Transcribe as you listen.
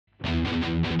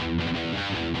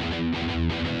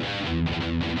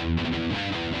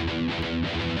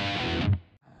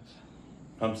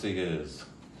Pump Seekers.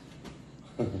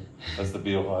 That's the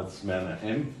Beale Heights Manor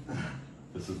M.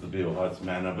 This is the Beale Heights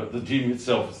Manor, but the gym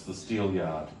itself is the Steel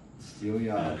Yard. Steel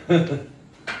Yard.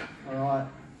 Alright.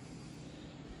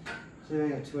 So we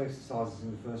got 2 exercises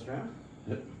in the first round.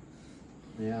 Yep.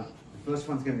 Now, the first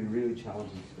one's going to be really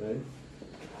challenging to do.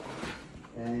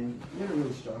 And you're going to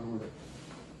really struggle with it.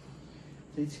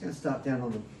 So you're just going to start down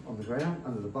on the ground,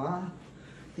 under the bar.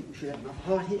 I think we should have enough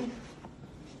height here.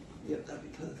 Yep, that'd be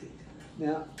perfect.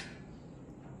 Now,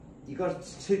 you've got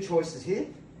 2 choices here. You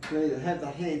can either have the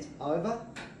hands over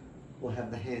or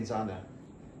have the hands under.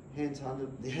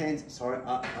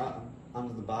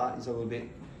 Under the bar is a little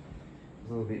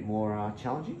bit more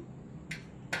challenging.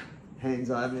 Hands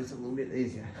over is a little bit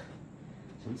easier.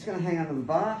 So I'm just going to hang under the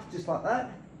bar just like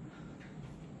that.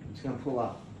 I'm just going to pull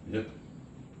up. Yep.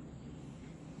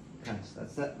 Okay, so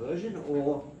that's that version,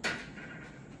 or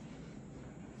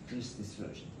just this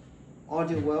version.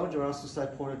 Ideal world, you're asked to stay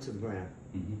pointed to the ground.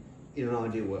 Mm-hmm. In an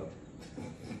ideal world.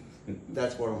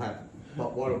 That's what will happen.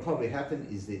 But what will probably happen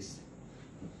is this.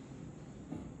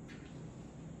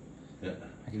 Yeah.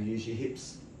 You use your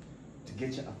hips to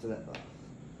get you up to that bar.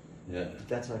 Yeah. If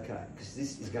that's okay, because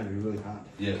this is going to be really hard.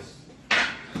 Yes.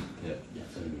 Yeah.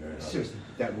 It's going to be very hard. Seriously,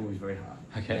 that will be very hard.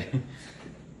 Okay. Do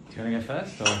you want to go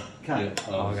first, or? Okay. Yeah.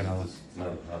 Oh, I'm gonna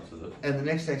another parts of it. And the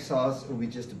next exercise will be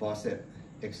just a bicep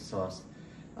exercise.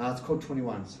 It's called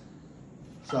 21s.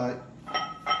 So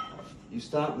you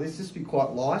start with this. This will be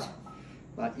quite light,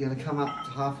 but you're going to come up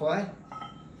to halfway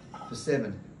for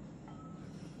 7.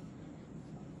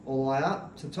 All the way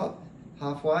up to the top,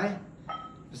 halfway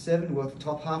for 7. Work the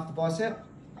top half of the bicep,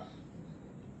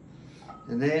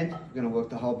 and then we're going to work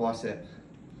the whole bicep.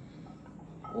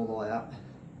 All the way up,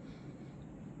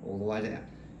 all the way down.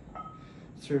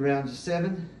 3 rounds of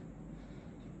 7,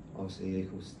 obviously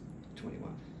equals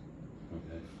 21.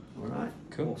 Okay. All right.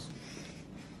 Cool. Awesome.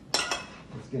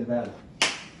 Let's get about it.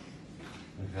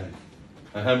 Okay.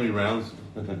 And how many rounds?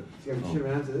 Let's go for 2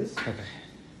 rounds of this. Okay.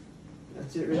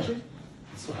 That's it, Richard.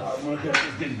 It's hard work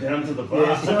just getting down to the bar.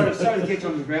 Yeah, sorry to get you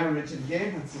on the ground, Richard,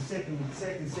 again. That's the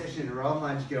second session in a row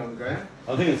I made you get on the ground.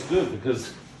 I think it's good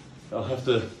because I'll have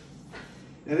to...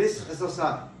 Now this, as I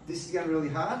say, this is going really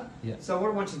hard. Yeah. So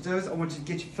what I want you to do is I want you to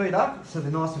get your feet up so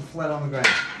they're nice and flat on the ground.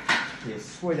 Yes,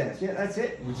 sweet ass. Yeah, that's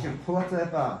it. We're just going to pull up to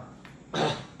that bar.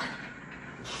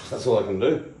 That's all I can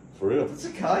do, for real. That's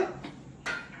okay.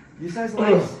 Use those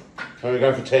legs. Can we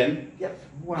go for 10? Yep,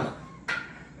 1.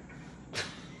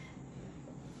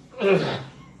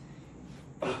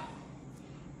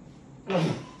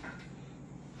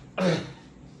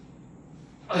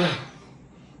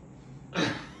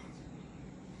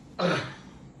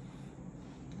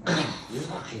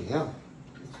 Fucking hell.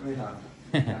 It's very hard.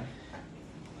 Okay.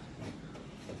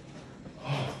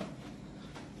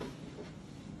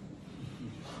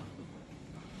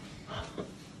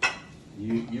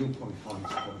 You'll probably find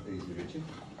this quite easy, Richard.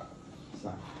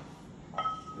 So,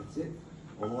 that's it.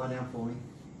 All the way down for me.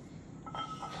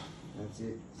 That's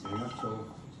it. Stand up tall.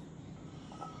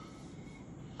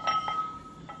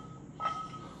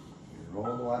 And roll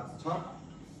all the way up to the top.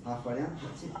 Halfway down.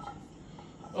 That's it.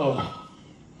 Oh.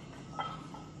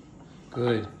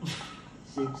 Good.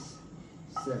 6,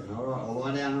 7. All right. All the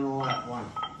way down and all the way up. 1,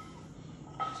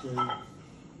 2,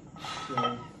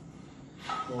 3,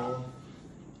 4,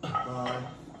 5,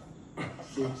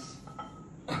 6,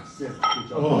 7. Good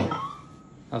job. Oh.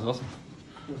 That was awesome.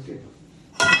 That was good.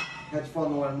 How'd you find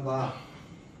the weight on the bar?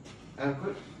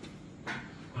 Adequate?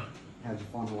 How'd you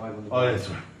find the weight on the bar? Oh, that's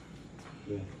right.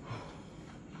 Yeah.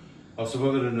 Oh, so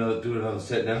we're going to do another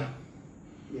set now?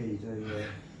 Yeah, you do,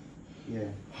 yeah. Yeah.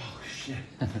 Oh, shit.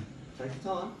 Take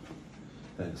your time.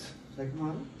 Thanks. Take a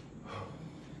moment.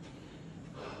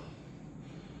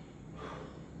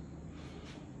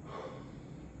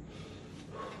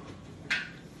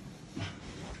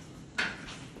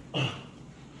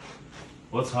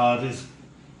 What's hard is,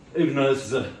 even though this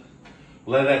is a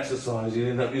lat exercise, you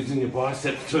end up using your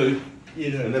biceps too.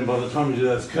 You do. And then by the time you do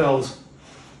those curls,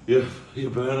 you're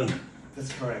burning.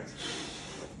 That's correct.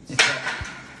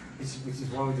 Which is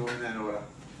why we're doing that order.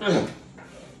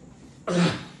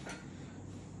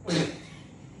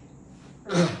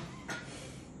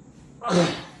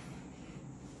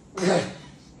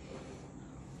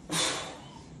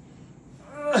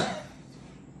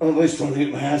 I'm at least trying to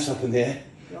get my ass up in there.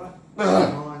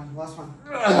 Last one.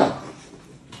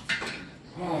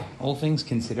 All things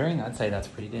considering, I'd say that's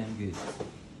pretty damn good.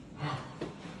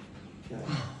 Okay.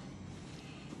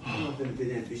 I've been a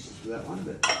bit ambitious for that one,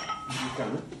 but you've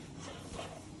done it.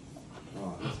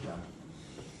 Alright, let's go.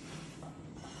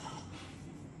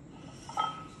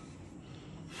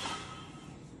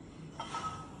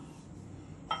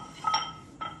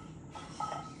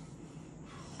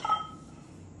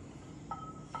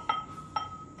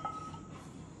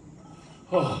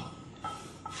 Oh,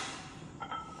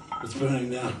 it's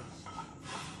burning now.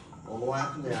 All the way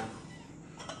up and down.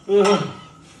 Ugh.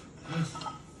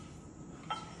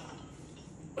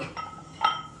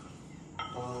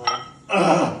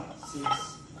 6.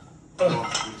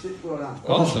 That's it. Well done.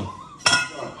 Awesome.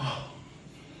 Oh,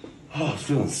 I'm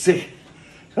feeling sick.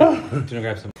 Do you want to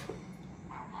grab some?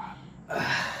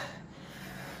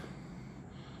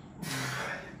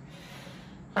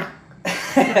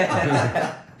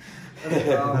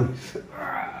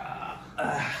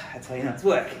 That's how you know it's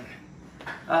working.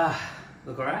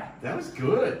 Look alright? That was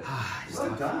good. Just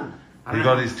Well done. He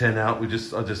got his 10 out. I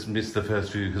just missed the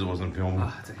first few because it wasn't filmed.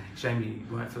 Oh, it's okay. Shame you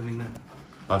weren't filming that.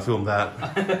 I filmed that.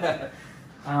 That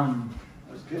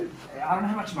was good. I don't know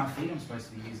how much of my feet I'm supposed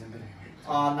to be using, but anyway.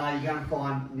 Oh no, you're going to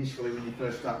find initially when you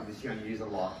first start with this, you're going to use a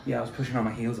lot. Yeah, I was pushing on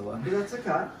my heels a lot. But that's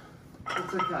okay.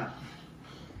 That's okay.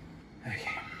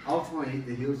 Okay. Ultimately,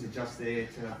 the heels are just there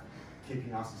to keep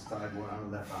you nice and stable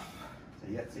under that bump. So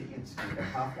yeah, so you can just go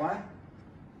halfway.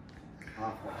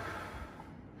 Halfway.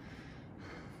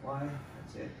 Halfway.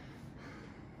 That's it.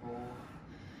 4,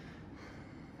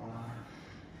 5,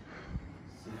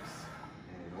 6,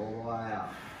 and all the way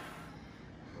up.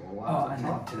 All the way Oh, up and the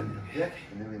top. then to the middle. Yep,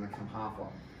 and then we're going to come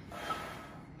halfway.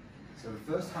 So the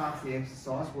first half of the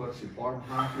exercise works your bottom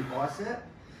half of your bicep.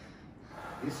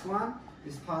 This part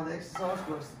of the exercise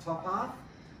works the top half.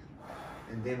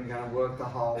 And then we're going to work the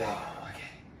whole lot.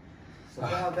 Okay. So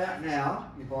by about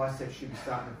now, your biceps should be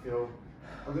starting to feel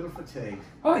a little fatigued.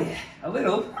 Oh yeah, a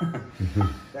little.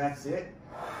 That's it.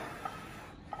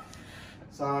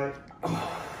 So,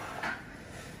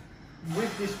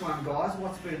 with this one, guys,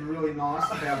 what's been really nice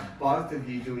about both of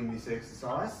you doing this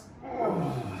exercise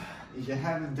is you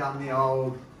haven't done the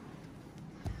old,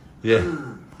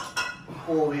 Yeah.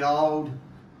 or the old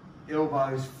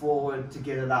elbows forward to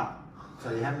get it up. So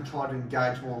you haven't tried to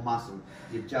engage more muscle.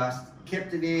 You've just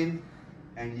kept it in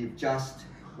and you've just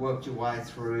worked your way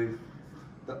through.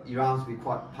 Your arms will be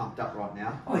quite pumped up right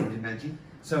now, Oh, yeah. I would imagine.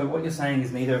 So what you're saying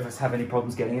is neither of us have any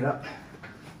problems getting it up?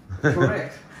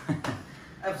 Correct.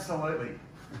 Absolutely.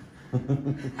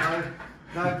 No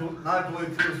blue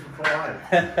pills required.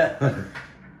 Okay,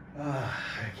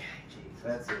 jeez.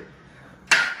 That's it.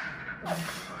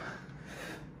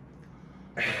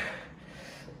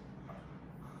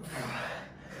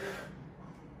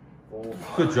 Four,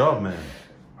 Good job, man.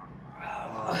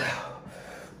 5,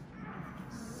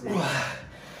 6,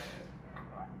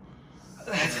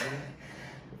 7,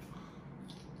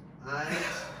 8,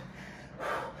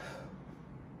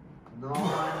 9.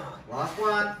 Last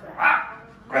one.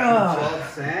 Good job,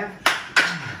 Sam.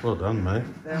 Well done, mate.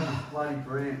 That was bloody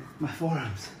brilliant. My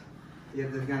forearms. Yeah,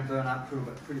 they're going to burn up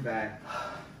pretty bad.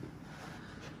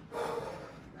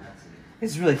 That's it.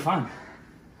 This is really fun.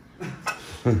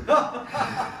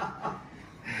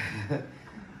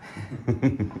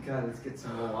 Okay, let's get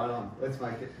some more light on. Let's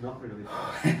make it not really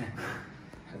fun.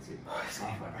 That's it. Just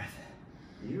take my breath.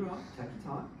 You're right, take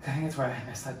your time. I think that's where I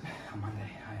messed up on Monday.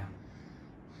 I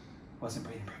wasn't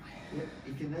breathing properly. Yep,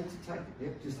 if you need to take it,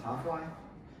 yep, just halfway.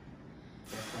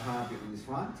 That's the hard bit with this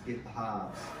one, to get the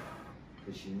halves.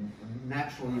 Because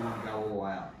naturally you want to go all the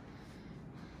way up.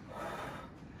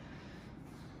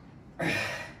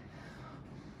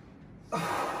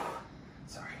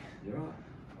 Sorry. You're right.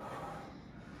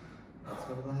 Let's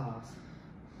go to the halves.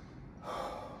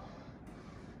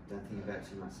 Don't think about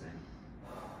too much, Sam.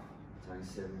 It's only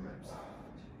 7 reps.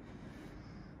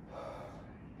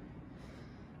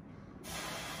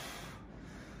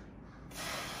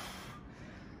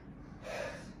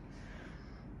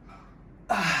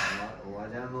 Alright, all the way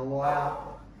down, all the way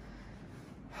up.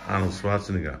 Arnold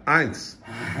Schwarzenegger. Eins.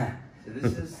 So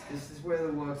this is where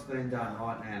the work's being done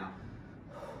right now.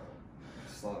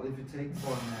 Slightly fatigue the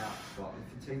bottom out, slightly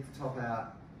fatigue the top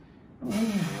out. Now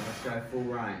let's go full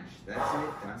range. That's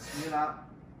it, don't spin it up.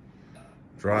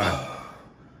 Dry.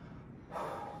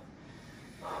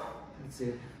 That's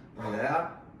it.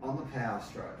 Without on the power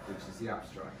stroke, which is the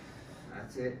upstroke.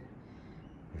 That's it.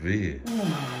 V.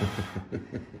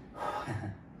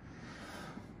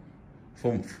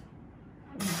 Fumph.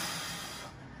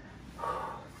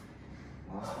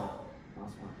 Last one.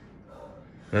 Last one.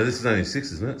 No, this is only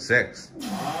 6, isn't it? 6.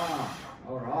 Ah,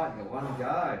 alright, you got one to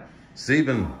go.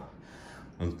 7.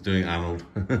 I'm doing Arnold.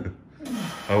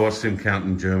 I watched him count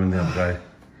in German the other day.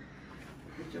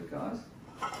 Good job, guys.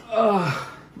 Oh,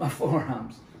 my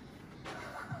forearms.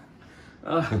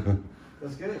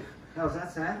 That's good. How was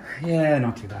that, Sam? Yeah,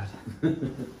 not too bad.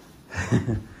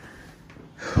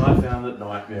 I found it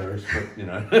nightmarish, but you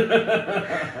know.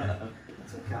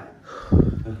 That's okay.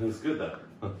 It's good though.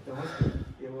 That was good.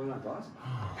 Yeah, well done, guys.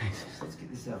 Let's get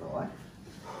this out of the way.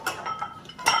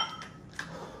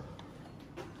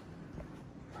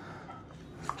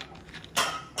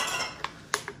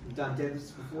 You've done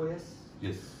deadlifts before, yes?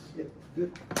 Yes. Yep,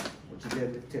 good. What's your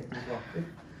deadlift technique like?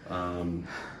 I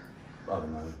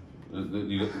don't know.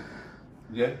 You got,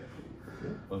 yeah?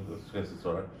 I guess it's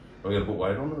alright. Are we going to put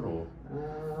weight on it or?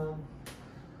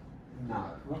 No, I'm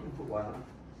not going to put weight on it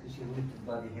because you're going to lift the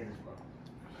bloody head as well.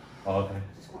 Oh, okay.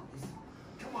 Just want this.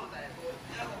 Come on, bad boy.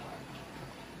 The other way.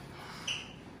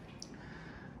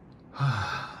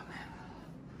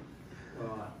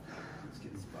 Alright, let's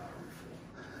get this bar on.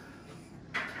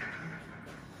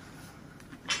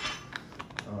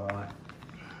 Alright,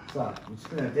 so I'm just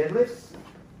going to deadlifts.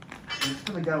 I'm just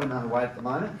going to go another way at the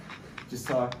moment, just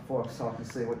so I can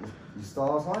see what your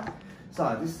style's like.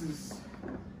 So this is,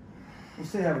 we'll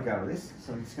see how we go with this.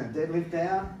 So I'm just going to deadlift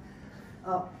down,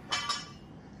 up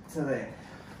to there,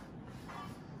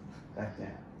 back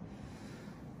down.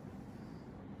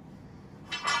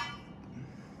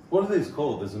 What are these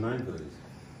called? There's a name for these.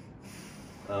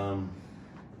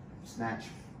 Snatch.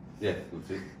 Yeah, that's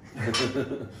it.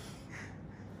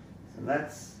 So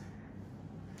that's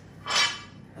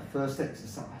the first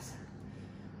exercise.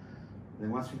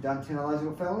 Then once we've done 10 of those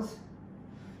little fellas,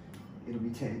 it'll be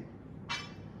 10.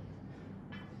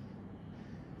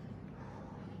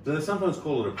 Do they sometimes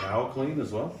call it a power clean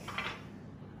as well?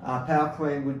 Power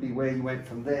clean would be where you went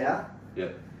from there Yeah.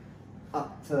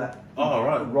 up to that. Oh,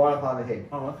 right. Right up overhead.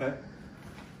 Oh, okay.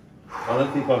 I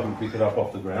don't think I can pick it up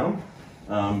off the ground.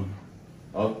 I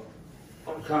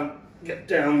can't get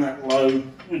down that low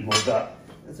with my gut.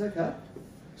 That's okay.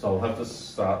 So I'll have to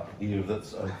start here.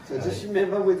 That's okay. So just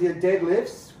remember with your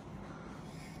deadlifts,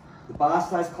 the bar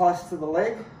stays close to the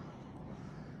leg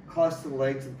to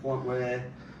the point where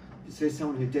you see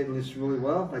someone who deadlifts really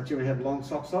well, they generally have long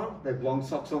socks on. They have long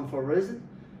socks on for a reason,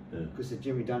 because they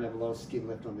generally don't have a lot of skin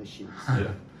left on their shins.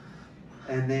 Yeah.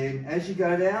 And then as you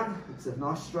go down, it's a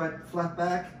nice straight flat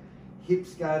back,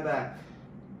 hips go back.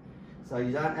 So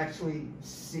you don't actually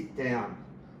sit down.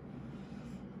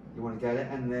 You want to go down,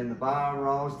 and then the bar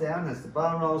rolls down. As the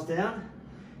bar rolls down,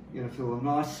 you're going to feel a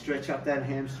nice stretch up that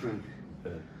hamstring.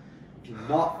 Yeah. If you're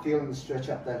not feeling the stretch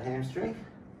up that hamstring,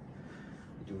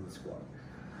 you're doing the squat.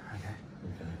 Okay.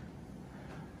 Okay.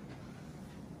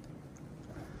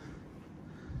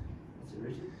 That's it,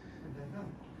 Richard. Okay, go.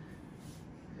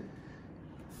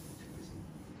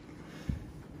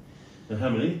 And how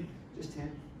many? Just 10.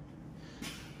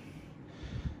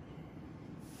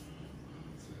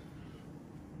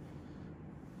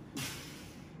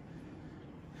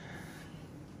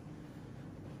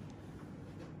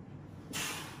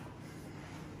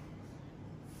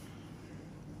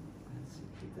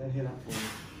 Keep that head up for me.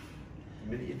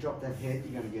 The minute you drop that head,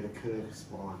 you're going to get a curved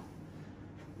spine.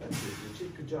 That's it,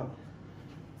 Richard. Good job.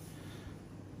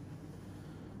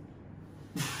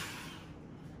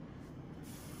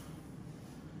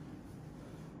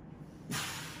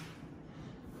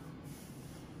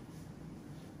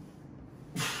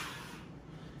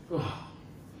 Oh.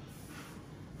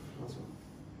 Nice one.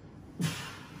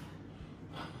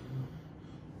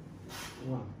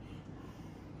 1,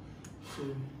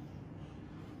 2,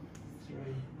 3.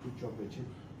 Good job, Richard.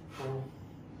 4,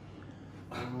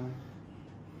 5,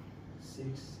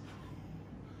 6,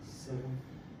 7,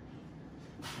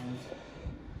 8,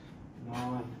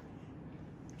 9.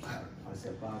 I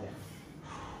said bar down.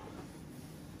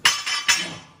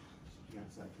 You don't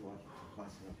say to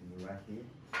place it up in the rack here.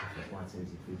 That's why it's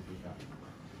easy for you to pick up.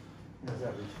 How's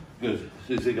that, Richard?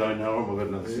 Good. Is he going now or have I got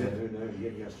another set? Yeah, you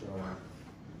go straight away.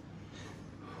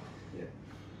 Yeah.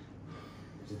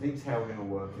 So think's how we're going to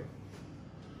work it.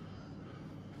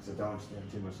 So don't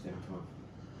have too much downtime.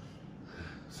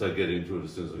 So get into it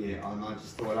as soon as I can. Yeah, I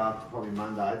just thought after probably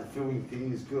Monday, the filming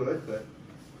thing is good, but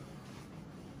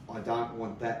I don't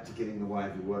want that to get in the way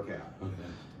of your workout.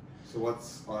 Okay. So I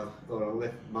thought I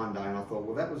left Monday and I thought,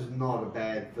 well, that was not a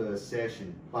bad first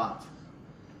session, but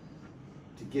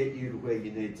to get you to where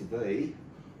you need to be,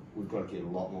 we've got to get a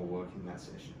lot more work in that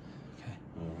session. Okay.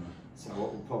 All right. So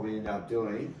what we'll probably end up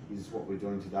doing is what we're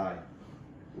doing today.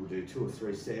 We'll do 2 or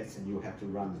 3 sets and you'll have to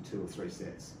run the 2 or 3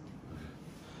 sets.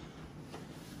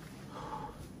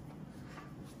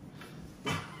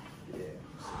 Yeah,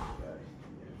 so there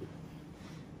you go. Yeah.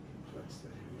 That's the,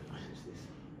 just this.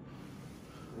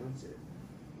 That's it.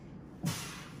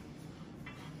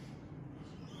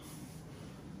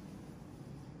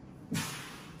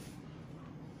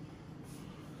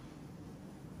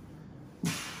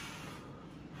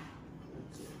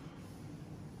 That's it.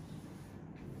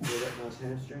 Feel that nice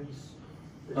hamstrings?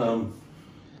 No.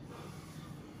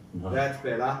 That's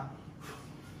better. How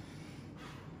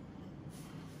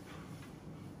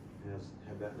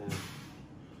about now?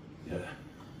 Yeah.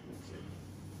 That's it.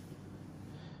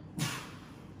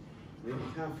 Then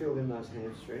you can't feel in those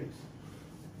hamstrings.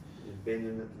 You're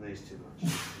bending at the knees too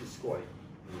much. You're squatting,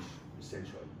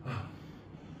 essentially.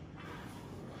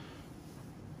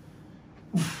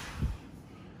 That's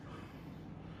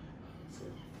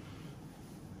it.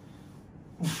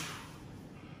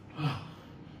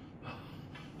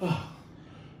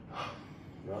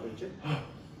 Right, Richard?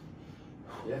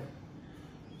 Yeah?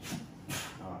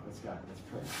 Alright, let's go. Let's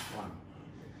press. 1,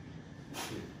 2,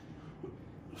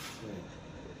 3,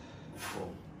 4,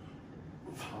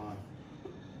 5,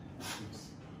 6,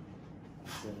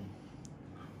 7,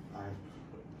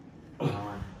 8, 9.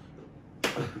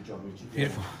 Good job, Richard.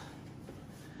 Beautiful.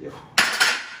 Yep.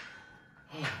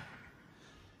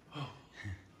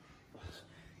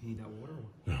 You need that water?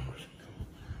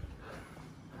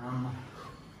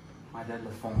 My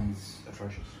deadlift form is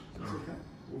atrocious. It's okay.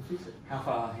 We'll fix it. How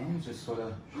far are hands? Just sort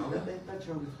of. Shoulder there, touch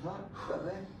shoulders apart. Stop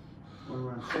there. One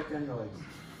run, step down your legs.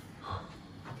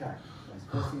 Okay. So the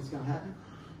first thing that's going to happen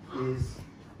is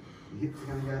your hips are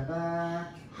going to go back,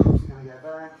 hips are going to go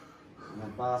back, and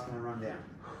that bar's going to run down.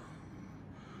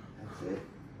 That's it.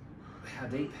 How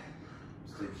deep?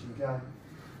 As deep as you can go,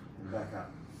 and back up.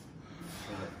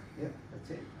 Yep, that's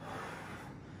it.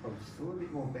 Probably just a little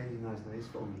bit more bend in those knees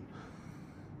for me.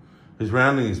 He's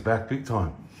rounding his back big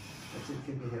time. That's it,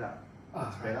 keep your head up. Oh,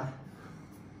 That's better.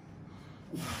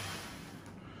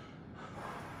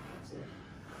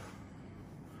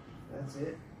 That's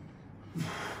it.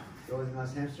 Feel in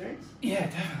those hamstrings? Yeah,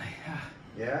 definitely.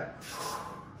 Yeah.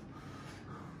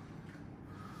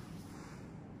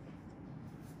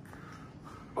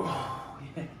 Oh,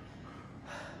 yeah.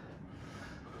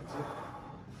 That's it.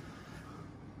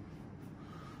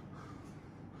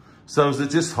 So is it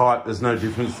just height? There's no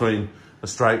difference between a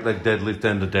straight leg deadlift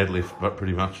and a deadlift, but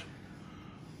pretty much?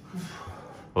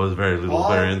 Or there's very little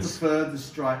variance? I prefer the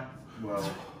straight, well,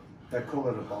 they call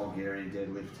it a Bulgarian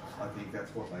deadlift. I think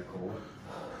that's what they call it.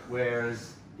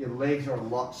 Whereas your legs are a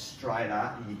lot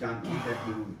straighter and you don't get that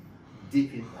little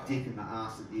dip in the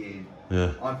arse at the end.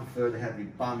 Yeah. I prefer to have your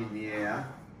bum in the air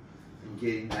and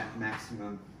getting that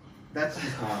maximum. That's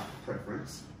just my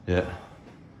preference. Yeah.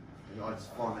 And I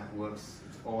just find that works.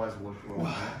 It's always worked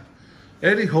well.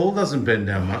 Eddie Hall doesn't bend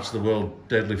down much, the world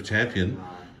deadlift champion.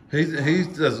 No. He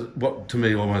does what to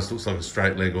me almost looks like a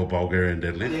straight leg or Bulgarian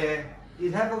deadlift. Yeah,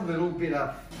 you'd have a little bit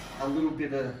of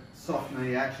soft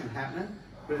knee action happening,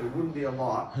 but it wouldn't be a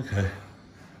lot. Okay.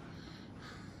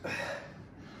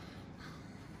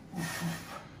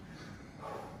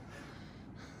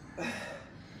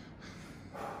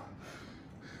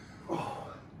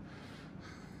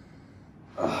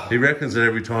 He reckons that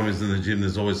every time he's in the gym,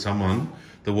 there's always someone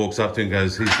that walks up to him and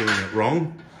goes, he's doing it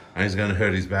wrong, and he's going to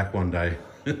hurt his back one day.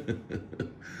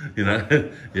 You know,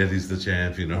 yet he's the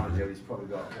champ, you know. Yeah, he's probably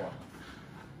got, what,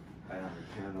 800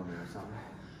 pound on there or something.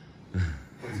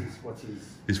 What's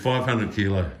his He's 500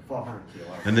 kilo. 500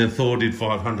 kilo. And then Thor did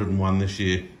 501 this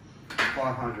year.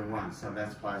 501, so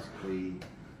that's basically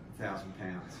 1,000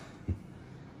 pounds.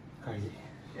 Crazy.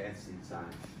 Yeah, it's insane.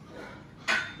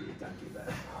 Yeah, don't get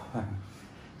that.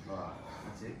 Alright,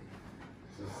 that's it.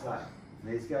 So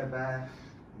knees go back,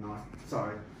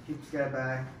 hips go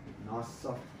back, nice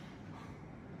soft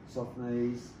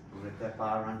knees, and let that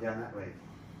bar run down that leg.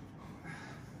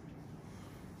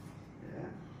 Yeah.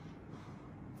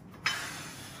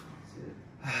 That's it.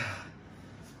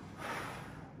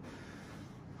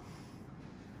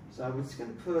 So we're just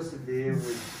going to persevere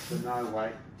with the no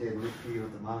weight deadlift for you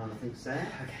at the moment, I think, Sam.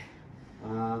 Okay.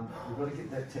 We've got to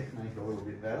get that technique a little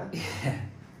bit better. Yeah.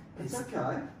 It's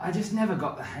okay. I just never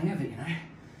got the hang of it, you know.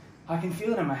 I can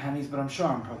feel it in my hammies, but I'm sure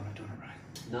I'm probably not doing it right.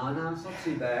 No, it's not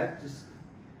too bad. Just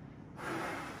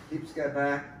hips go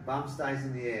back, bum stays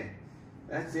in the air.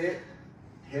 That's it.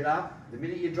 Head up. The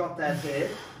minute you drop that head,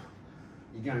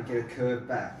 you're going to get a curve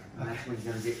back, and that's when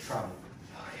you're going to get trouble.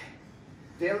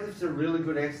 Okay. Deadlift's a really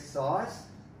good exercise.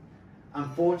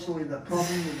 Unfortunately, the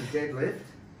problem with the deadlift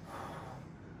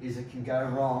is it can go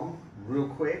wrong real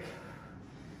quick,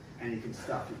 and you can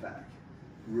stuff your back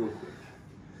real quick.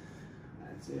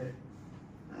 That's it.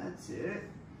 That's it.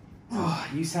 Oh,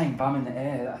 you saying bum in the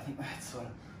air, I think that's sort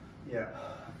of... Yeah.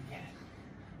 I get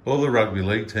it. All the rugby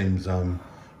league teams,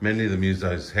 many of them use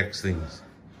those hex things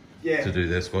Yeah. to do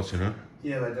their squats, you know.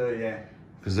 Yeah, they do, yeah.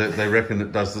 Because they reckon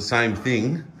it does the same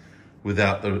thing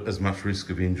without as much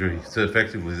risk of injury. So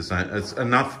effectively the same. It's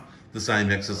enough the same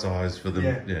exercise for them.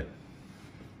 Yeah.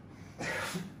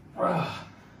 Oh,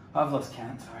 I've lost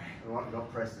count, sorry. All right, we've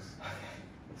got presses.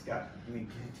 Let's go. Give me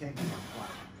 10, come on.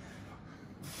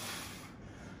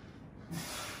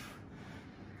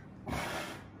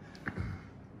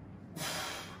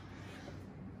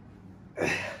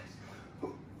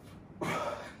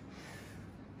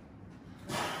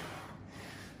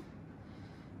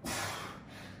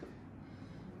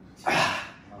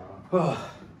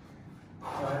 Oh.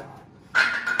 So,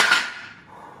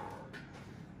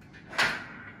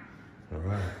 All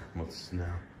right. What's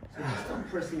now? so just stop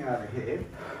pressing overhead.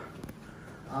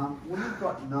 When you've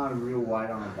got no real weight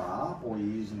on a bar or you're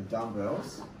using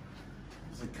dumbbells,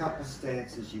 there's a couple of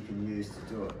stances you can use to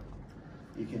do it.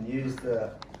 You can use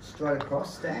the straight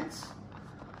across stance,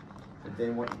 but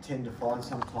then what you tend to find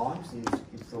sometimes is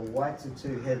if the weights are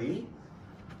too heavy,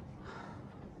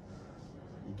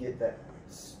 you get that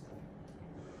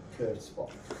curved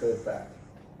spot, curved back,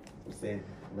 which then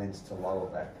lends to lower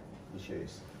back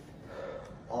issues.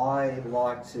 I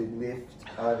like to lift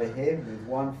overhead with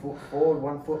 1 foot forward,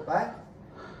 1 foot back.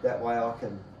 That way I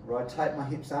can rotate my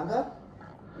hips under,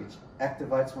 which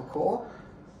activates my core,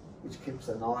 which keeps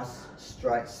a nice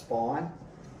straight spine,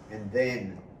 and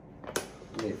then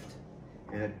lift.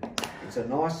 And it's a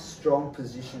nice strong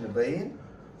position to be in.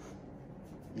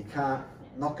 You can't,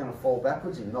 not going to fall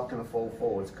backwards, you're not going to fall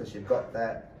forwards because you've got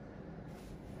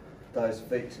those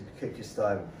feet to keep you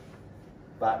stable.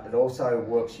 But it also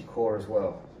works your core as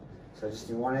well. So just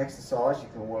in one exercise, you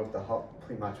can work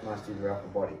pretty much most of your upper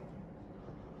body,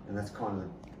 and that's kind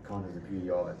of the beauty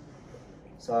of it.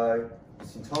 So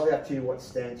it's entirely up to you what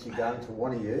stance you're going to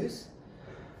want to use.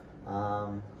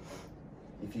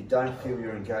 If you don't feel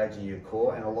you're engaging your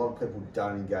core, and a lot of people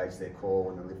don't engage their core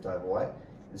when they lift overweight,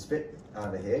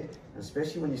 overhead, and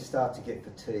especially when you start to get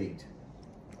fatigued.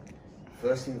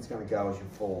 First thing that's going to go is your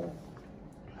form.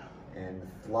 And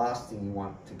the last thing you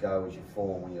want to go is your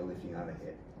form when you're lifting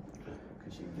overhead,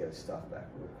 because you can get stuff back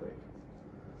real quick.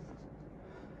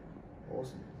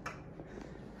 Awesome.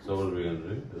 So what are we going to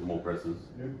do? There's more presses.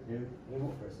 No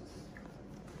more presses.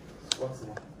 Squats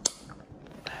now.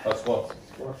 Oh, squats.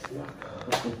 Squats, yeah.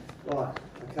 Right,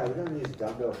 okay, we're going to use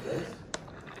dumbbell first.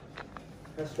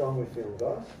 How strong we feel,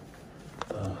 guys?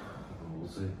 We'll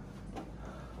see.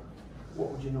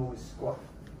 What would you normally squat?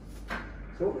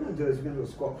 So what we're going to do is we're going to do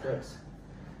a squat press.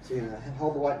 So you're going to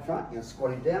hold the weight in front, you're going to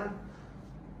squat him down,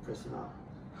 press him up.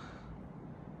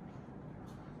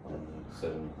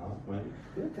 7.5 maybe.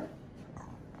 Yeah, okay.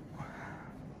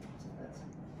 So that's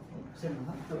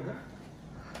 7.5, there we go.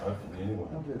 Hopefully anyway.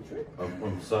 I'll do the trick.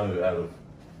 I'm so out of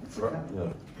That's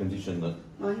okay. condition that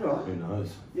No, you're right. who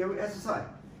knows. Yeah, as I say,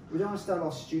 we don't want to start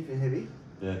off stupid heavy,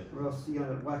 Yeah, or else you're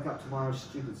going to wake up tomorrow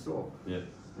stupid sore. yeah,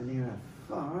 And you're going to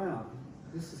far out.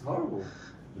 This is horrible.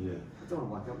 yeah. I don't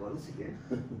want to wake up like this again.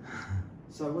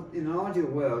 So what, in an ideal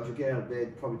world, you'll get out of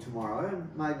bed probably tomorrow, and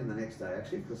maybe the next day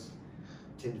actually, because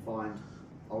I tend to find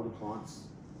older clients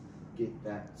get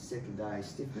that second day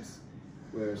stiffness,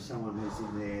 whereas someone who's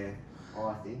in their,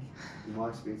 I think, in my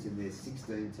experience, in their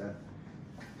 16 to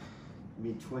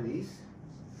mid-20s,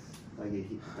 they get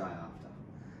hit the day after.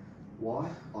 Why?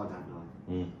 I don't know.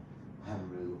 I haven't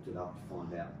really looked it up to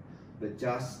find out. But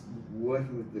just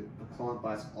working with the client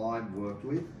base I've worked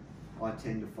with, I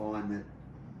tend to find that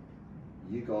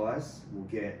you guys will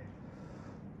get,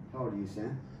 how old are you,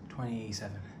 Sam?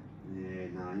 27. Yeah,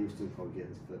 no, you'll still probably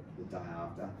get it for the day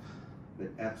after. But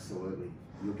absolutely,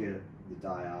 you'll get it the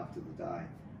day after the day.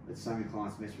 But so many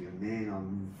clients message me, man,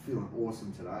 I'm feeling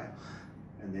awesome today.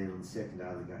 And then on the second day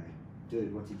they go,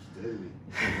 dude, what did you do to me?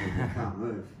 I can't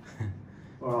move.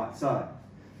 All right, so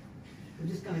I'm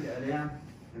just going to go down.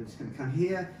 I'm just going to come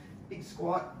here, big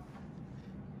squat,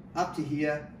 up to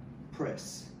here,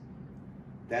 press.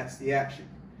 That's the action.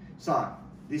 So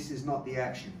this is not the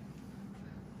action.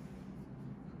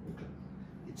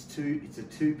 It's a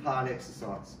two-part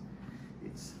exercise.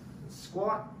 It's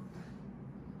squat,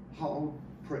 hold,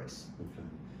 press. Okay.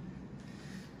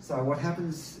 So what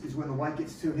happens is when the weight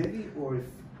gets too heavy, or if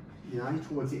you're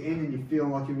towards the end and you feel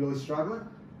like you're really struggling,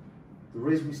 the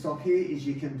reason we stop here is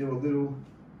you can do a little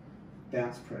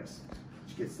bounce press,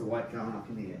 which gets the weight going up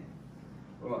in the air.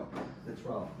 All right, let's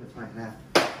roll. Let's make it happen.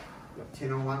 Got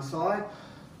 10 on one side.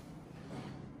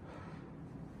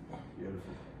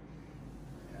 Beautiful.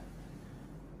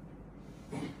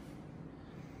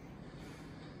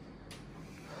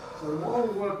 So the more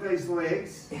we work these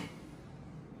legs,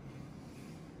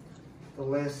 the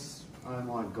less, oh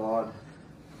my God,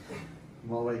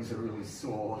 my legs are really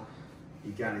sore,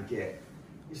 you're going to get.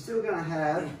 You're still going to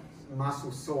have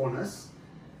muscle soreness,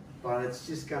 but it's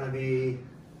just going to be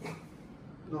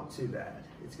not too bad.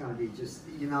 It's going to be just,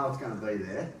 it's going to be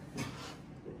there.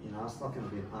 But, it's not going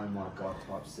to be an oh my God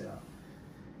type setup.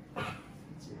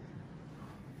 That's it.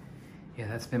 Yeah,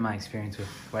 that's been my experience with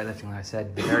weightlifting. Like I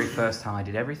said, the very first time I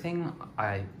did everything,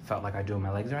 I felt like I do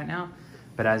my legs right now.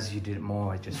 But as you did it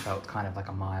more, it just felt kind of like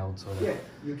a mild sort of... Yeah,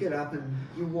 you get up and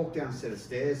you walk down a set of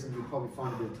stairs and you'll probably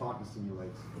find a bit of tightness in your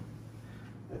legs.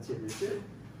 That's it, Richard.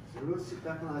 So really sit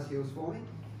back on those heels for me.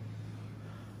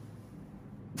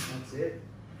 That's it.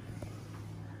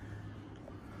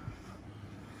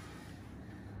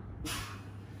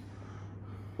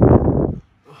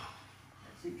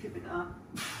 That's it, keep it up.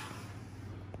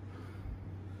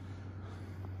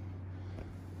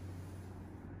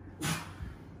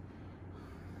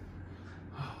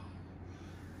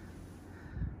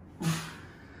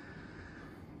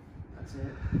 That's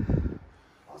it.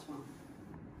 Last one.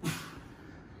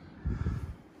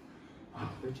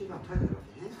 Richard, I'll take that off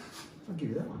your hand. I'll give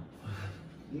you that one.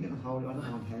 You're going to hold it. I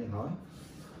don't mind how you hold it.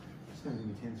 Just going to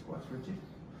give me 10 squats, Richard.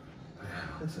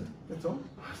 That's it. That's all.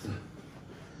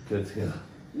 Good together.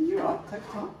 You're right.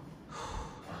 Take time.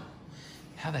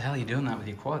 How the hell are you doing that with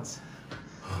your quads?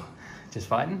 Just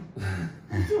fighting?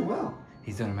 You're doing well.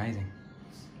 He's doing amazing.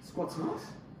 Squats are nice.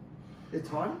 They're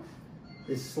tight.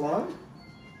 They're slow.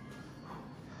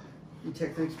 Your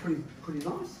technique's pretty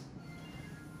nice.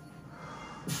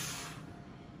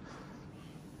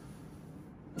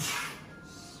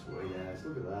 Sweet ass,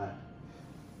 look at that.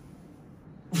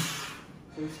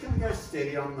 So we're just going to go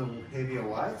steady on the heavier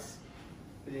weights.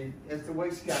 But as the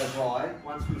weeks go by,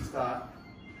 once we start,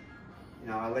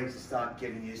 our legs start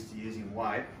getting used to using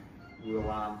weight,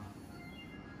 we'll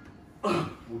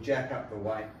jack up the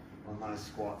weight on those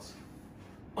squats.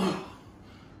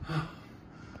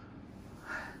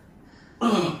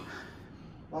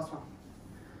 Last one.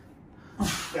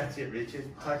 That's it, Richard.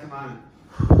 Take a moment.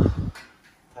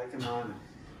 Take a moment.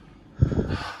 Do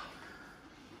you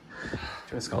want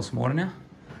to scull some water now?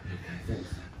 Thanks.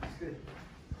 That's good.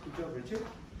 Good job, Richard.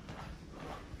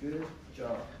 Good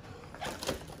job.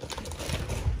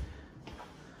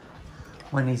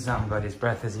 When he's got his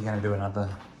breath, is he going to do another?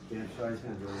 Yeah, sure, he's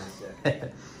going to do another set.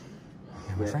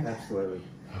 My Yeah, friend. absolutely.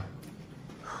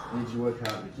 Need you to work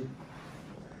hard, Richard.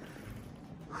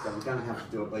 So we're going to have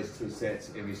to do at least 2 sets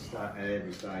at every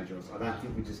stage. Or so. I don't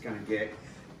think we're just going to get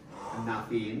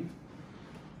enough in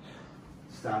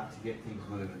to start to get things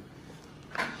moving.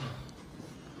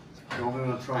 Normally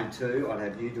when I train 2, I'd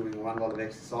have you doing one lot of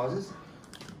exercises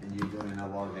and you doing a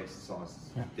lot of exercises.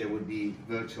 Yeah. There would be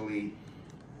virtually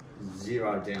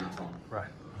 0 downtime. Right.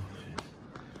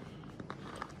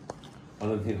 I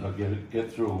don't think I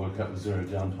get through a workout with 0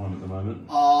 downtime at the moment.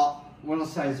 When I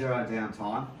say 0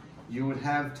 downtime, you would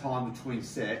have time between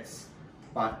sets,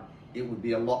 but it would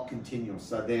be a lot continuous.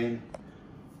 So then,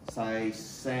 say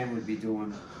Sam would be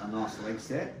doing a nice leg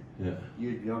set, Yeah.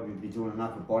 you'd be doing an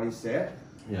upper body set,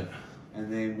 Yeah.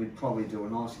 and then we'd probably do a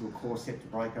nice little core set to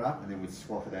break it up, and then we'd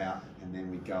swap it out, and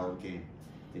then we'd go again.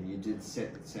 Then you do the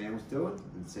set that Sam was doing,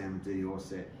 and Sam would do your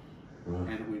set. Right.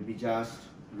 And it would be just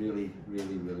really,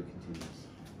 really, really continuous.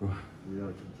 Right.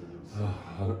 Really continuous.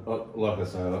 Like I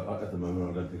say, at the moment,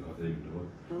 I don't think I could even do it.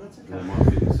 No, that's okay. You know, my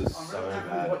fitness is I'm so really happy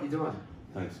with bad. what you're doing.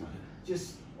 Thanks, mate.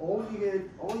 Just all you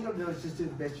got to do is just do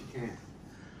the best you can.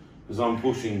 Because I'm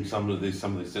pushing some of these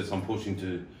sets. I'm pushing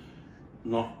to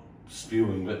not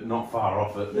spewing, but not far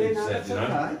off it each no, set. that's You know,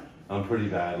 okay. I'm pretty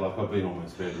bad. Like I've been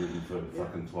almost bedridden for Yeah.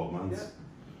 fucking 12 months.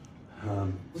 Yeah.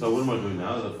 So what am I doing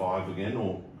now? The 5 again,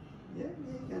 or Yeah,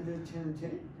 you're going to do 10 and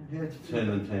 10. And how do you feel 10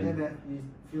 and 10. How about you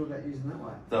feel about using that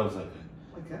way? that was okay.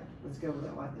 Okay, let's go with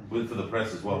that way then. With for the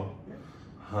press as well. Yeah.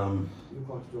 Um, You look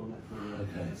like you're doing that for me.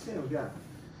 Okay. Let's see how we go.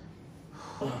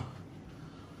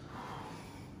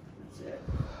 That's it.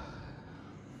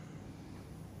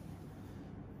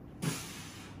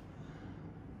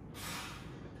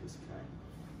 Piece of cake.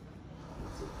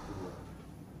 That's it. Good work.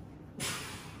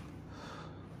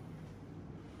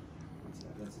 What's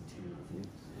that? That's a 10, I think.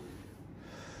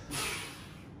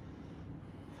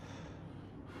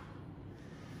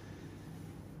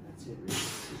 That's it, really.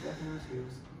 Sit back on those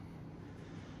heels.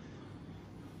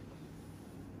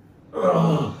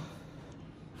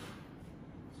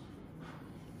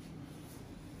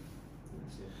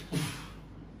 That's it. 10.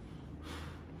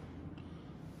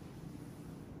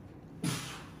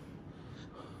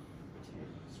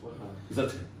 Sweat hard. is that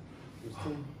 10? It's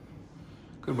 10.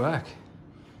 Good work.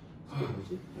 That's good,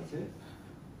 Richard. That's it.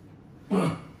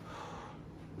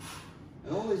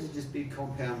 And all these are just big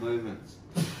compound movements.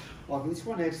 Like this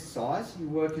one exercise, you're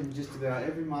working just about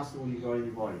every muscle you've got in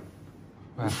your body.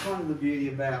 Wow. It's kind of the beauty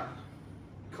about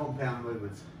compound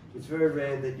movements. It's very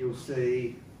rare that you'll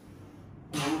see,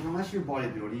 unless you're a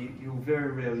bodybuilder, you'll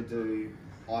very rarely do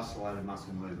isolated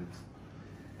muscle movements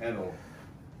at all.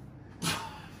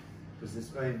 Because it's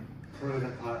been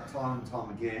proven time and time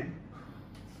again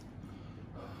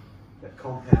that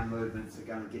compound movements are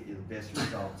going to get you the best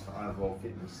results for overall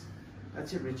fitness.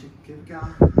 That's it, Richard. Keep it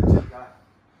going. Keep it going.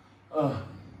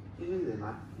 You nearly there,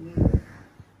 mate. You nearly there.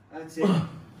 That's it.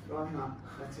 Drive him up.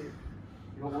 That's it.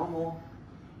 You got one more.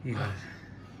 You got it.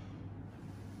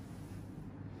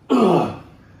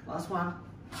 Last one.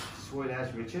 Sweet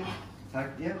as Richard.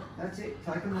 Yep, that's it.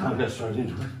 Take them Can't out. go straight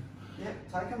into it.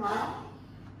 Yep, take them out.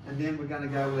 And then we're going to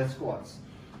go with our squats.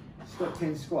 It's got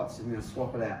 10 squats, and we're going to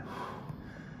swap it out.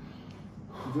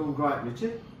 You're doing great,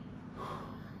 Richard.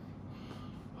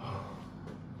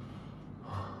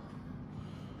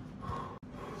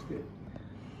 That's good.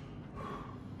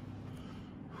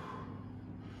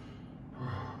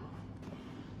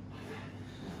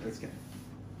 Let's go.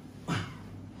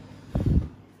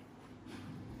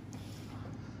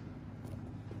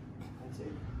 That's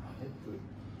it. That's good.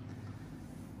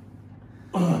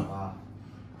 Wow.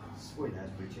 Sweet as,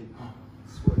 Richard.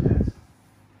 Sweet as.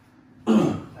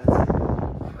 That's it.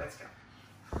 Let's go.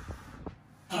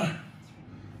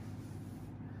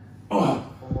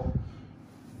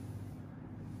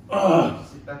 4.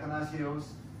 Sit back on those heels.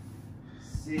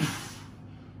 6.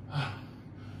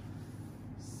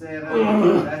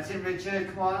 7. That's it,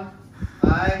 Richard. Come on.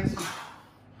 8.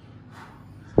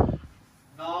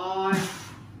 9.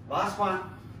 Last one.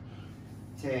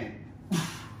 10.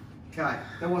 Okay,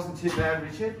 that wasn't too bad,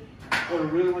 Richard. What I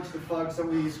really want you to focus on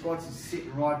with your squats is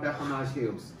sitting right back on those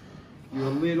heels. You're a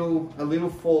little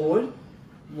forward,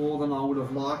 more than I would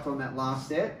have liked on that last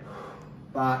set,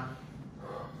 but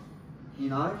you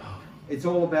know, it's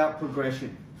all about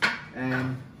progression.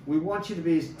 And we want you to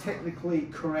be as technically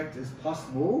correct as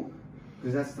possible,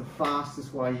 because that's the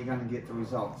fastest way you're going to get the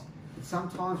results. But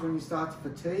sometimes when you start to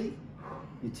fatigue,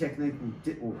 your technique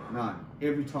will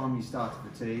every time you start to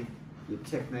fatigue, your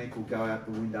technique will go out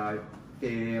the window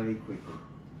fairly quickly.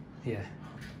 Yeah.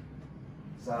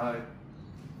 So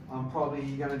I'm probably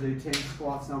going to do 10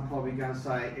 squats, and I'm probably going to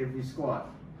say every squat,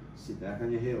 sit back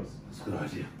on your heels. That's a good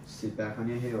idea. Sit back on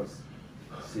your heels.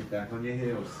 Sit back on your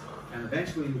heels. And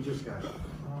eventually you'll just go,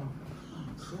 oh,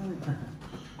 sorry.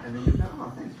 And then you'll go,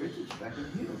 oh, thanks, Richard, back on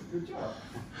your heels. Good job.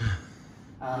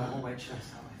 What weight should I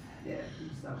start with? Yeah, you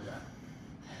can start with that.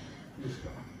 You're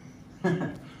strong.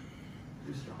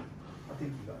 You're strong. I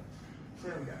think you got it. So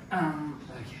there we go.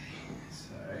 Okay.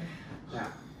 So. Now,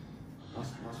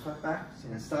 nice flat back. So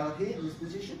you're going to start up here in this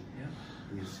position. Yeah.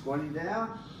 You're squatting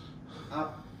down,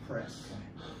 up, press.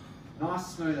 Nice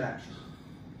smooth action.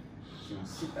 So you want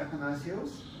to sit back on those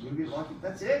heels, a little bit like it.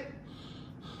 That's it.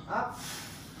 Up,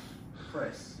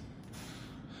 press.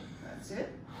 That's it.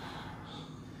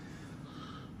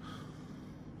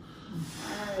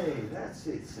 Hey, that's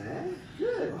it, Sam.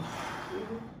 Good.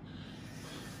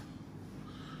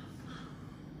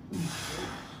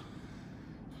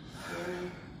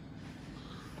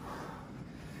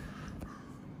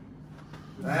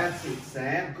 That's it,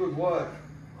 Sam. Good work.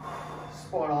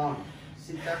 Spot on.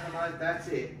 Sit back on those. That's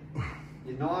it.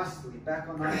 You're nicely back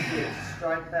on those hips.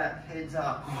 Straight back, heads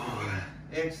up.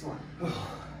 Excellent.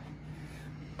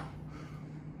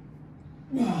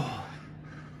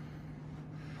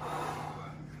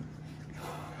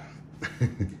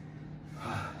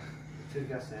 2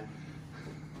 go, Sam.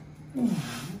 9.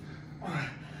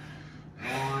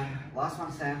 Last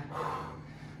one, Sam.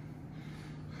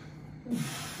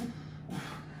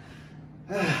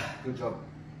 Good job.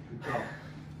 Good job.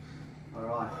 All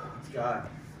right, let's go.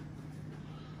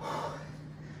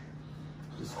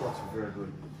 The squats are very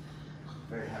good.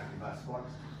 Very happy about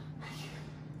squats.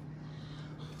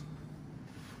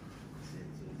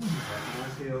 Back on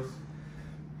those heels.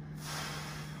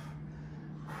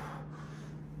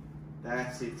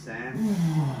 That's it, Sam.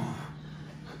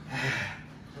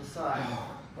 So,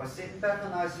 by sitting back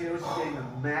on those heels, you're getting the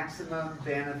maximum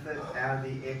benefit out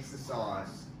of the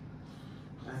exercise.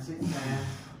 That's it, Sam.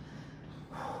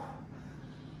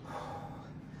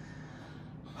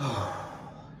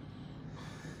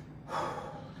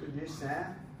 Good news,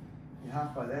 Sam. You're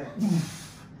halfway there.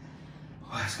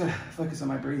 I just gotta focus on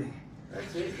my breathing.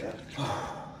 That's it, yeah.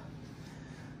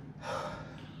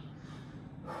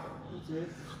 That's it.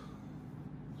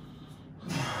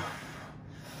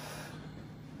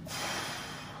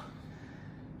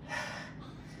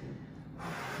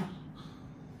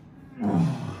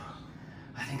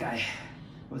 I think I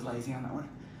was lazy on that one.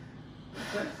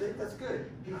 That's it, that's good.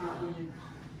 Picking up when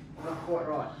you're not quite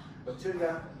right. But 2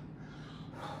 go.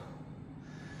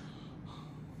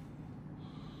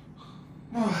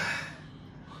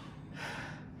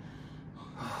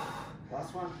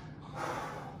 Last one.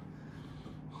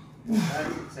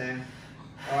 That's it, Sam.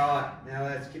 Alright, now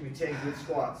let's give me 10 good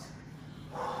squats.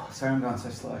 Sorry I'm going so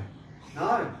slow.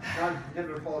 No,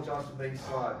 never apologise for being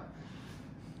slow.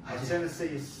 I'd sooner see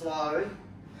you slow,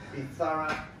 be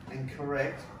thorough and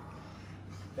correct,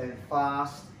 than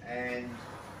fast and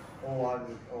all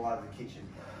over the kitchen.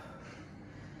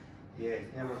 Yeah,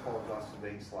 never apologise for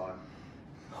being slow.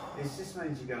 It just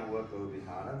means you're going to work a little bit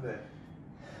harder, but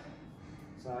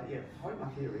So yeah, hold him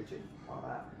up here, Richard, like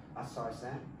that. Sorry,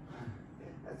 Sam. Yeah,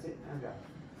 that's it. Now go.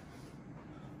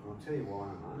 I'll tell you why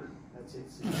in a moment. That's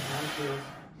it. Sit down, heels.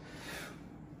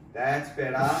 That's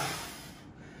better.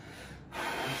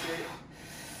 That's it.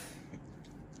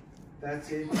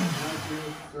 That's it. 1, 2,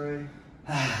 3.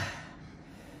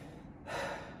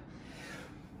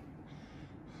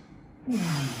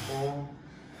 4.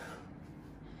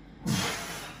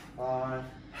 5.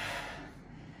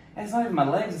 It's not even my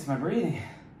legs, it's my breathing.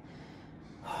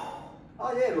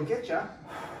 Oh yeah, it'll get you.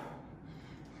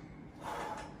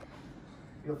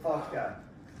 You're 5 to go.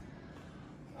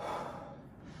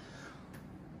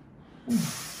 2.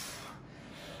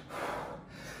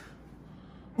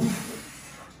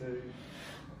 3.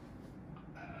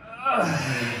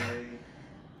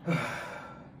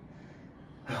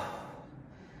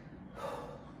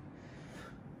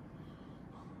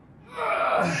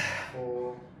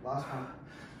 4. Last one.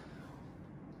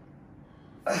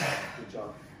 Good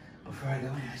job. Before I go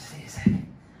in, I just say a second.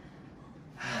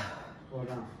 Well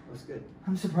done. That's good.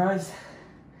 I'm surprised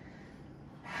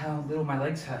how little my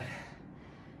legs hurt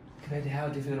compared to how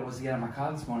difficult it was to get out of my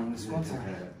car this morning. The squats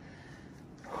are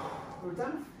We've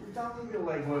done a little bit of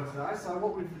leg work today. So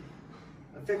what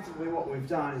we've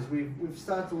done is we've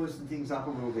started to loosen things up a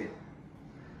little bit.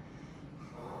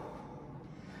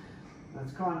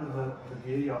 That's kind of the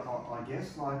beauty, I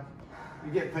guess. Like,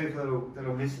 you get people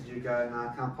that'll message you, go, no,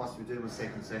 I can't possibly do my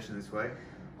second session this week.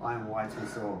 I am way too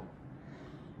sore.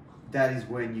 That is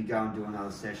when you go and do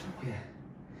another session. Yeah.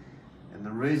 And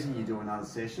the reason you do another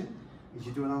session is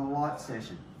you do another light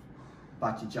session,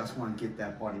 but you just want to get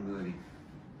that body moving.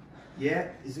 Yeah,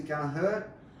 is it going to hurt?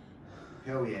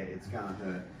 Hell yeah, it's going to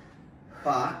hurt.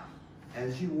 But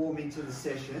as you warm into the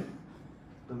session,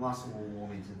 the muscle will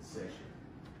warm into the session.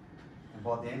 And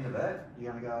by the end of it,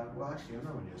 you're going to go, well, actually, I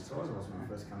remember when you were sore as I was when I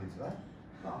first came into that.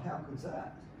 Oh, how good's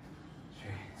that?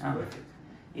 True. It's perfect.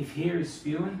 If here is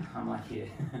spewing, I'm like here.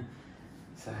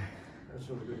 So, That's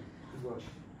really good. Good watch.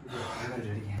 Good watch. I gotta do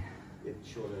it again. Yep,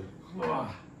 sure do.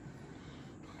 Oh.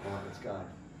 Alright, let's go.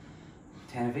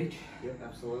 10 of each? Yep,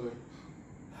 absolutely.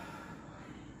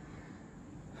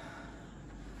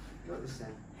 Got this,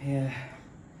 Sam. Yeah.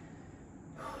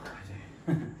 I do.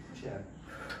 Push out.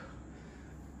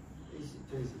 Easy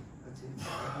peasy. That's it.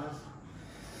 Back nice.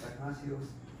 Back nice heels.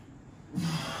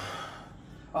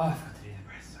 Oh, I forgot to do the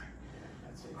press, sorry. Yeah,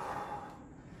 that's it.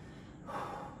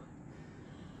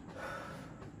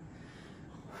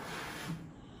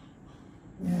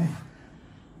 Yeah.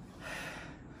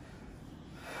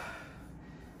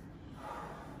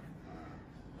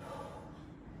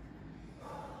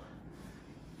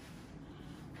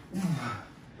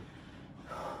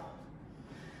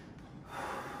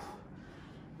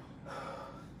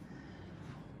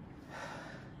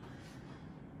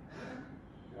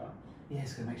 Yeah,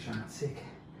 just gotta make sure I'm not sick.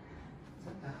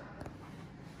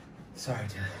 Sorry,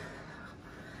 Dad.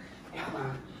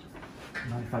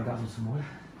 Mind if I guzzle some water?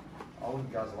 I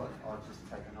wouldn't guzzle it. I'd just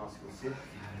take a nice little sip.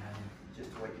 Just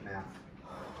to wet your mouth.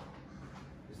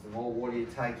 Because the more water you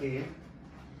take in,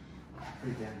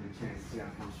 pretty damn good chance it's going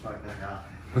to come straight back up.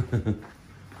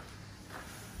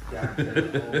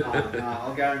 Guaranteed. No,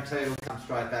 I'll guarantee it'll come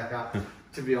straight back up,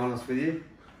 to be honest with you.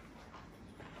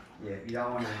 Yeah, you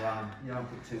don't want to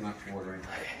put too much water in.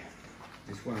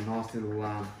 Just want a nice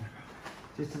little,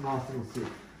 just a nice little sip.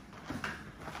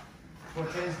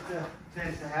 What tends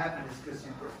to happen is because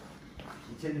you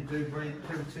tend to people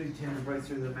tend to breathe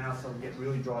through the mouth, so they get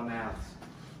really dry mouths.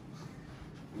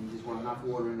 And you just want enough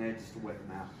water in there just to wet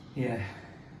the mouth. Yeah.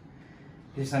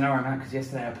 Yes, I know where I'm at because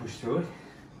yesterday I pushed through it.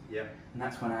 Yep. And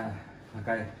that's when I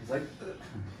go, it's like,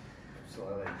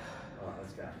 Slowly. Alright,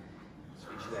 let's go.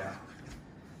 Switch it out.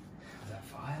 was that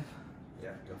 5? Yeah,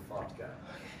 you've got 5 to go.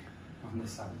 On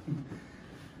this side.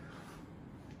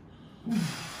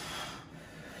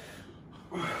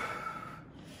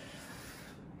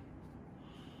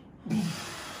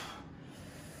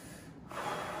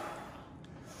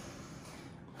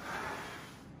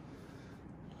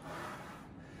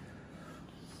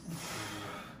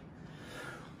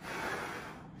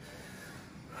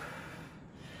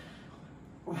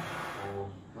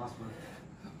 Last one.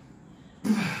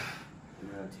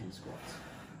 And 10 squats.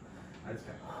 Let's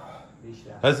go. Finish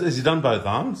it out. Has he done both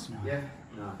arms? No. Yeah?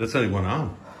 No. That's only one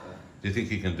arm. Do you think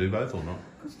he can do both or not?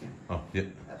 Of course you can. Oh, yeah.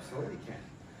 Absolutely can.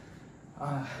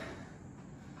 I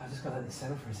just gotta let this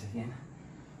settle for a second,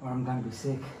 or I'm gonna be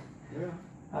sick. Yeah.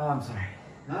 Oh, I'm sorry.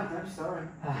 No, don't be sorry.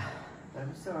 Ah,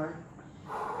 Don't be sorry.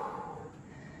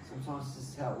 Sometimes it's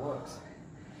just how it works.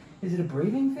 is it a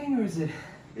breathing thing, or is it?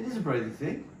 It is a breathing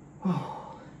thing.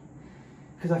 Oh,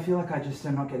 because I feel like I just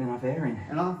am not getting enough air in.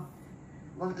 And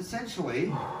Well,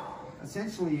 essentially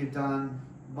you've done,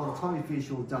 by the time you finish,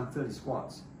 you'll have done 30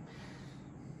 squats.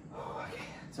 Okay.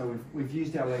 So we've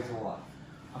used our legs a lot.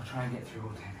 I'll try and get through all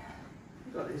 10.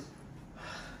 You got this.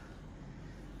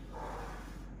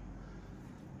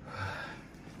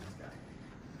 Let's go.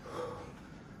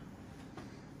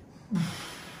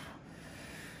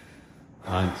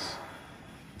 Eins.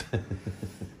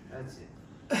 That's it.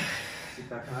 Sit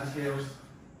back on those heels.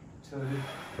 2.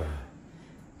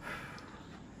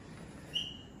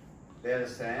 Better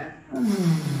stand.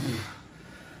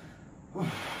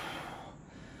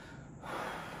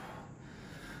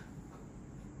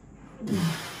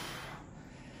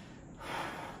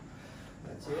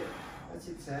 That's it. That's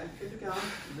it, Sam. Keep it going.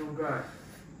 You're doing great.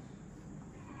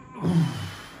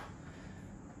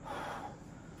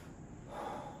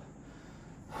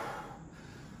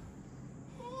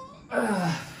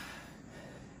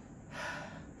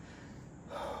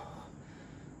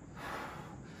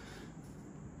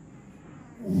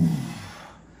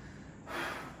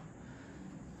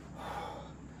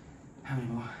 How many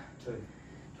more? 2.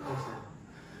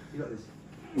 You got this.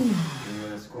 And you're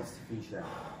going to squats to finish that. Do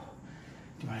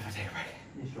you mind if I take a break?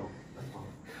 Yeah, sure. That's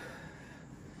fine.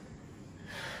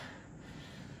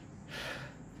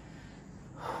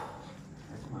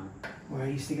 That's fine. Where I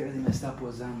used to get really messed up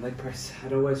was leg press.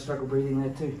 I'd always struggle breathing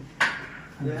there too.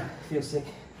 Yeah. Feel sick.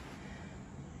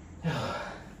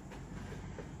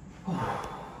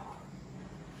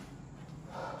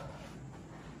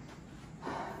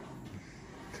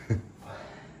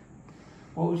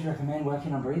 What would you recommend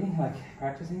working on breathing, like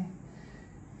practicing?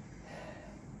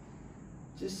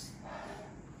 Just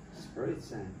breathe,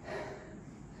 Sam.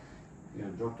 You're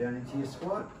going to drop down into your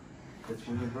squat. That's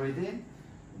when you breathe in.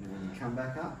 And then when you come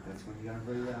back up, that's when you're going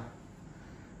to breathe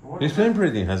out. He's been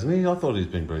breathing, hasn't he? I thought he's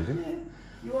been breathing. Yeah,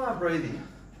 you are breathing.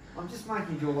 I'm just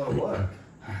making you do a lot of work.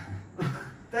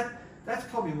 That's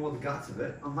probably more the guts of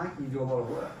it. I'm making you do a lot of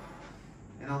work.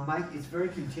 And it's very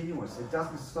continuous. It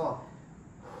doesn't stop.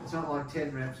 It's not like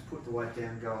 10 reps, put the weight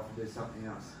down, go off and do something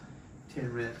else.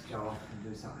 10 reps, go off and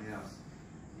do something else.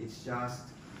 It's just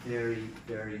very,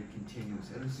 very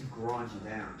continuous. And it just grinds you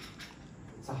down.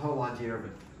 It's the whole idea of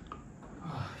it.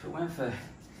 Oh, if it weren't for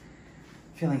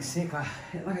feeling sick, like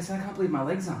I said, I can't believe my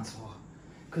legs aren't sore.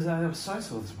 Because I was so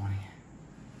sore this morning.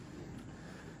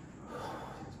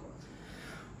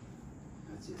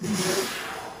 That's it.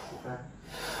 Sit back.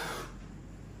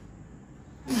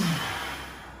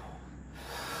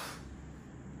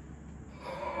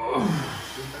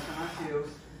 Sit back on our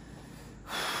heels.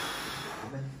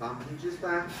 Bum hinges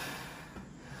back.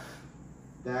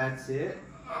 That's it.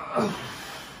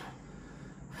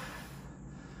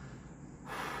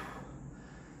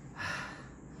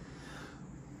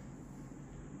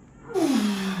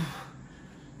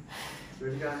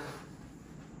 Ready to go.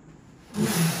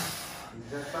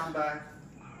 Use that thumb back.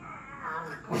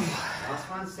 Last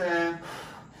one, Sam.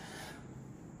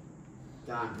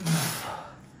 Done.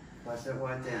 Place that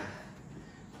weight down.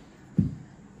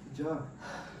 Good job.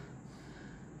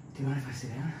 Do you mind if I sit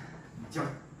down?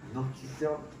 Don't knock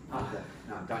yourself out.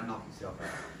 No, don't knock yourself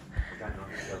out. Don't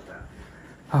knock yourself out.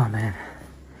 Oh man.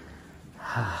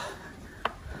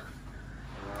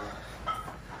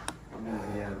 I'm going to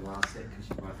be out of the last set because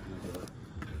you both going to do it.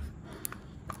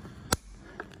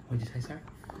 What did you say, sir?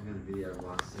 I'm going to be out of the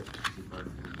last set because you both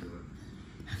going to do it.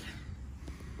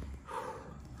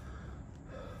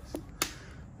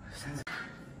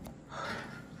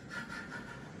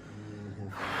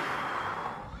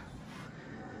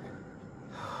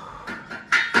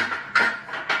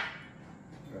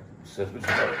 Says what you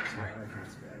got. I reckon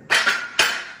that's about it.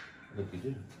 Look, you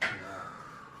did.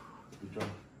 Good job.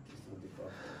 Just a little bit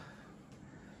off.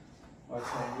 Alright,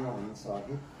 so you're on the inside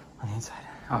here. On the inside.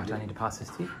 Oh, do I need to pass this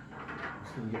to you? I'm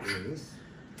just going to get rid of this.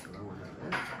 I don't want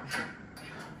that.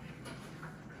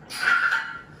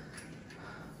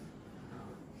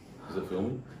 Is it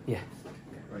filming? Yeah.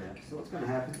 Right out. So what's going to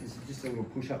happen is just a little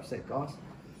push-up set, guys.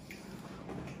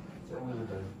 That's all I'm going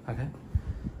to do. Okay.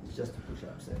 It's just a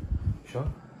push-up set. Sure.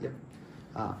 Yep.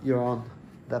 You're on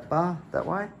that bar, that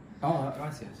way. Oh, I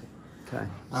see, I see. Okay.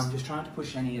 I'm just trying to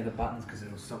push any of the buttons because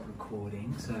it'll stop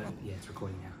recording. So, yeah, it's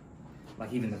recording now.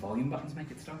 Like even the volume buttons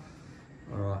make it stop.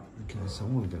 Alright, okay, so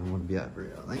we're going to want to be over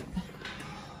here, I think.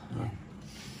 Yeah.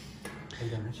 How you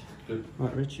doing, Rich? Good.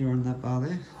 Right, Rich, you're on that bar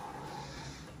there.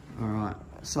 Alright,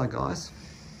 so guys,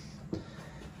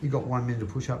 you got 1 minute of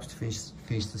push-ups to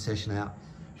finish the session out.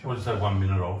 We'll just have 1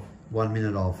 minute off. 1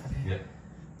 minute of. Yeah.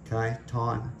 Okay,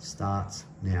 time starts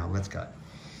now. Let's go.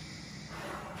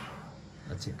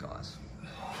 That's it, guys.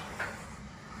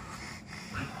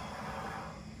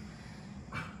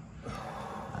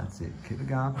 That's it. Keep it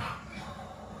going.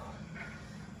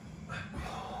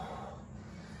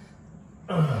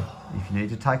 If you need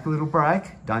to take a little break,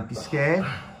 don't be scared.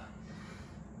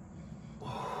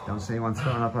 Don't see anyone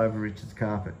throwing up over Richard's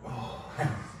carpet.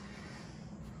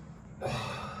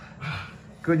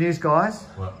 Good news, guys.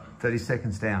 What? 30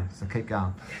 seconds down, so keep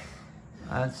going.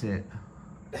 That's it.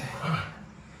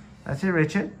 That's it,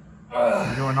 Richard.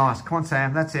 You're doing nice. Come on,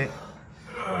 Sam, that's it.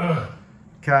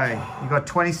 Okay, you've got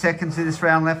 20 seconds of this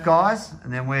round left, guys,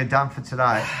 and then we're done for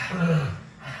today.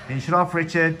 Finish it off,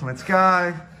 Richard. Let's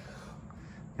go.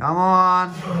 Come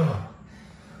on.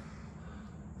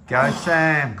 Go,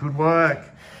 Sam. Good work.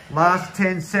 Last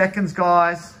 10 seconds,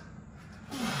 guys.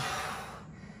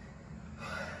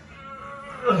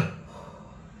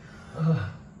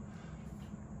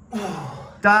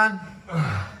 Done.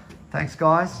 Thanks,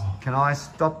 guys. Can I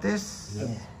stop this?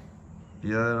 Yeah.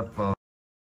 Beautiful.